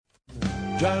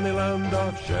Johnny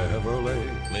Londoff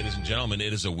Chevrolet. Ladies and gentlemen,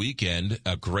 it is a weekend,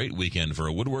 a great weekend for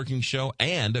a woodworking show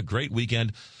and a great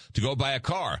weekend to go buy a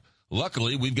car.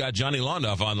 Luckily, we've got Johnny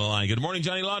Londoff on the line. Good morning,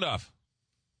 Johnny Londoff.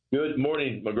 Good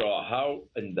morning, McGraw. How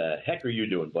in the heck are you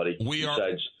doing, buddy?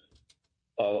 Besides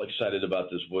all excited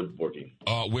about this woodworking.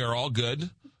 We are all good.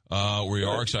 We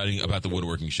are excited about the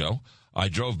woodworking show. I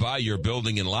drove by your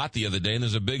building and lot the other day, and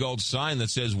there's a big old sign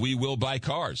that says, "We will buy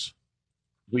cars."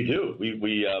 We do.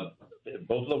 We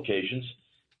both locations,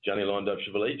 Johnny Londoff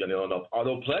Chevrolet, Johnny Londoff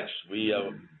Autoplex.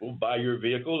 We'll buy your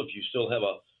vehicle. If you still have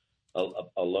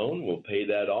a loan, we'll pay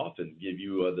that off and give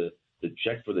you the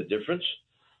check for the difference.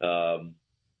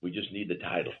 We just need the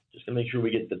title, just to make sure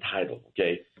we get the title,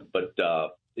 okay? But,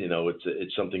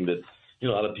 it's something that, a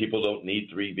lot of people don't need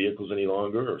 3 vehicles any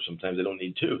longer, or sometimes they don't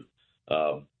need 2.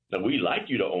 Now, we like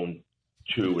you to own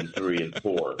 2 and 3 and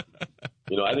 4.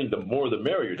 I think the more the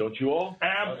merrier, don't you all?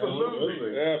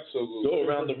 Absolutely. Go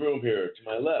around the room here to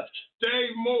my left.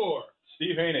 Dave Moore.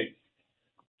 Steve Hainig.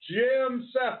 Jim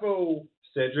Sappho.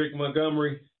 Cedric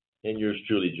Montgomery. And yours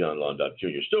truly, John Londoff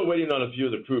Jr. Still waiting on a few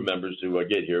of the crew members to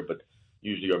get here, but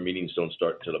usually our meetings don't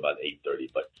start until about 8:30.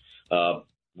 But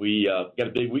we got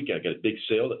a big weekend. Got a big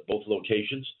sale at both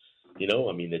locations.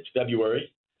 It's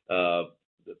February. A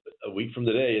week from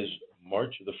today is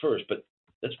March the 1st, but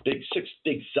that's 6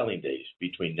 big selling days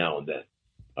between now and then.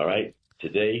 All right?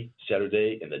 Today,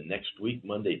 Saturday, and the next week,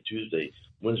 Monday, Tuesday,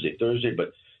 Wednesday, Thursday.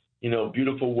 But,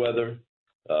 beautiful weather.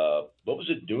 What was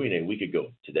it doing a week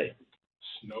ago today?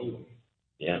 Snow.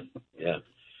 Yeah.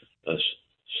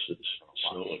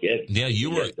 Snow again. Yeah,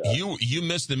 you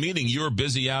missed the meeting. You were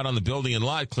busy out on the building and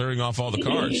lot clearing off all the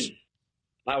cars.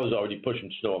 I was already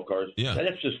pushing snow off cars. Yeah.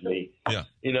 That's just me. Yeah.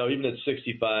 Even at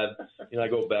 65, I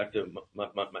go back to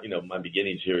my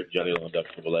beginnings here at Johnny Londoff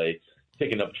Chevrolet,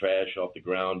 picking up trash off the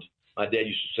ground. My dad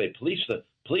used to say, police the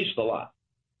lot.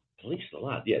 Police the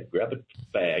lot. Yeah, grab a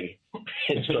bag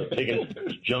and start picking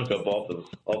junk up off the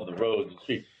roads.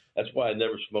 See, that's why I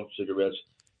never smoked cigarettes.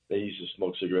 They used to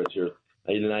smoke cigarettes here.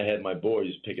 And then I had my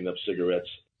boys picking up cigarettes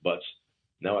butts.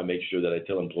 Now I make sure that I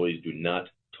tell employees do not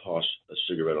toss a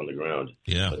cigarette on the ground.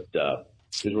 Yeah. But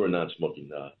because we're a non-smoking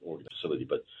facility.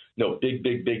 But no, big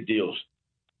deals.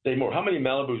 Say more. How many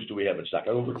Malibus do we have in stock?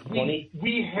 Over 20?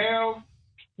 We have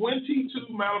 22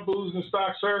 Malibus in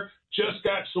stock, sir. Just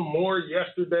got some more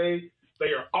yesterday.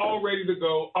 They are all ready to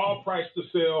go, all priced to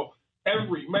sell.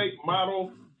 Every make,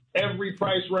 model, every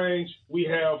price range. We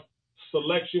have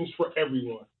selections for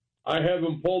everyone. I have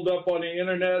them pulled up on the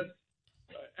internet.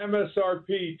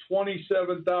 MSRP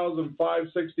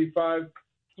 $27,565,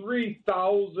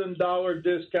 $3,000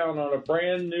 discount on a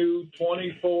brand new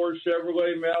 24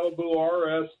 Chevrolet Malibu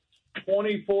RS,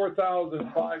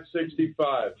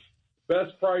 $24,565.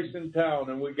 Best price in town,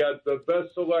 and we got the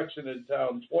best selection in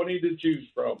town. 20 to choose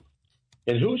from.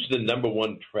 And who's the number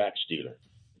one track dealer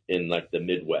in the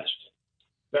Midwest?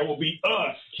 That will be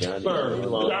us, Johnny sir.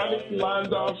 Johnny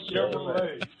Londoff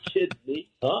Chevrolet. Kidding me,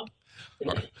 huh?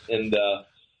 And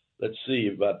let's see,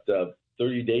 about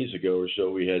 30 days ago or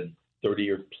so, we had 30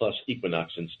 or plus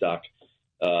Equinox in stock.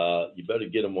 You better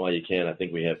get them while you can. I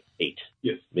think we have 8.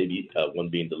 Yes. Maybe one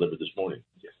being delivered this morning.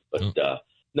 Yes. But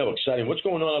no, exciting. What's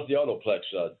going on at the Autoplex,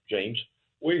 James?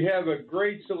 We have a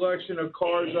great selection of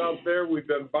cars out there. We've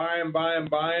been buying.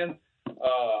 I'm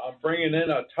bringing in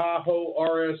a Tahoe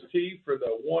RST for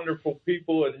the wonderful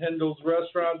people at Hendel's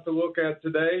Restaurant to look at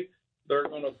today. They're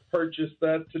going to purchase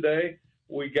that today.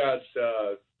 We got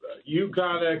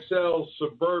Yukon XL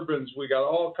Suburbans. We got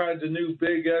all kinds of new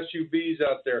big SUVs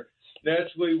out there.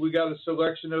 Naturally, we got a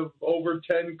selection of over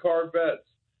 10 Corvettes.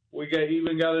 We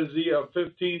even got a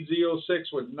 15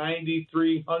 Z06 with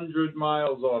 9,300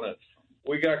 miles on it.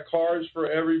 We got cars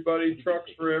for everybody,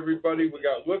 trucks for everybody. We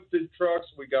got lifted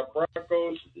trucks. We got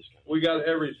Broncos. We got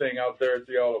everything out there at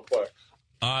the Autoplex.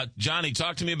 Johnny,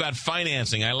 talk to me about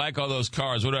financing. I like all those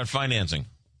cars. What about financing?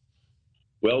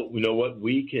 Well, you know what?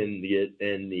 We can get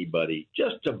anybody,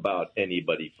 just about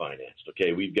anybody financed,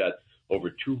 okay? We've got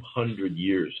over 200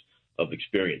 years of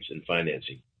experience in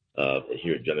financing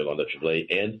here at Johnny Londoff Chevrolet.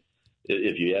 And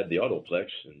if you add the Autoplex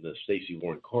and Stacy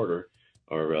Warren Carter,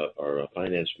 our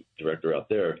finance director out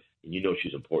there, and you know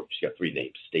she's important. She's got 3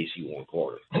 names, Stacy Warren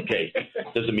Carter. Okay,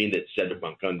 doesn't mean that Cedric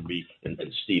Montgomery and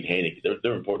Steve Hainig,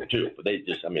 they're important too. But they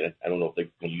just, I don't know if they're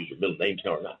going to use their middle names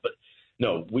now or not. But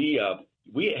no, we have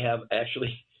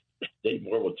actually, Dave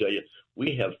Moore will tell you,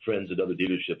 we have friends at other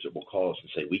dealerships that will call us and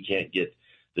say, we can't get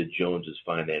the Joneses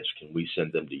financed. Can we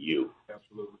send them to you?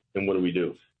 Absolutely. And what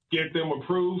do? Get them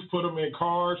approved, put them in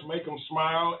cars, make them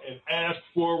smile, and ask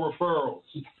for referrals.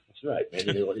 That's right, man.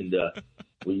 And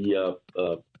we,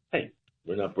 hey,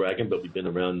 We're not bragging, but we've been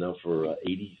around now for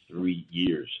 83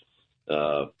 years.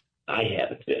 I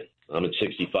haven't been. I'm at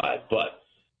 65, but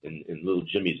and little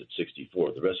Jimmy's at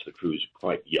 64. The rest of the crew is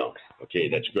quite young. Okay,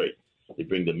 that's great. They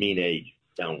bring the mean age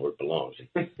down where it belongs.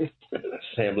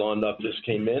 Sam Londoff just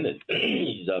came in, and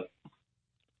he's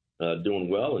doing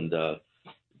well. And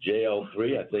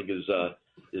JL3, I think,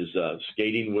 is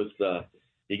skating with.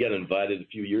 He got invited a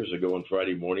few years ago on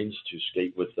Friday mornings to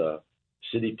skate with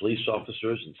city police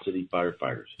officers and city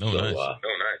firefighters. Oh, nice.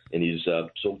 And he's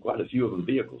sold quite a few of them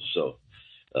vehicles.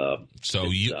 So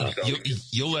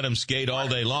you'll let him skate all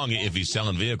day long if he's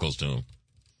selling vehicles to him.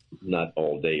 Not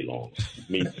all day long.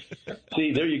 I mean,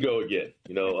 see, there you go again.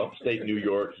 Upstate New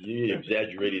York, you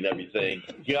exaggerating everything.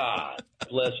 God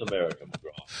bless America,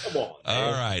 McGraw. Come on. Man.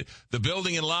 All right. The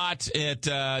building and lot at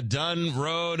Dunn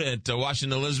Road at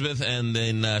Washington Elizabeth and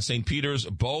then St. Peter's,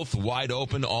 both wide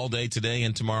open all day today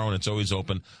and tomorrow, and it's always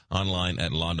open online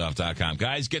at Londoff.com.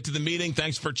 Guys, get to the meeting.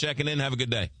 Thanks for checking in. Have a good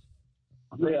day.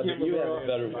 You have a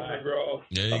better one.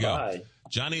 There you Bye-bye. go.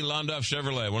 Johnny Londoff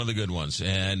Chevrolet, one of the good ones,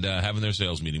 and having their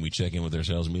sales meeting. We check in with their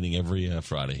sales meeting every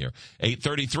Friday here.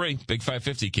 8:33, Big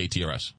 550 KTRS.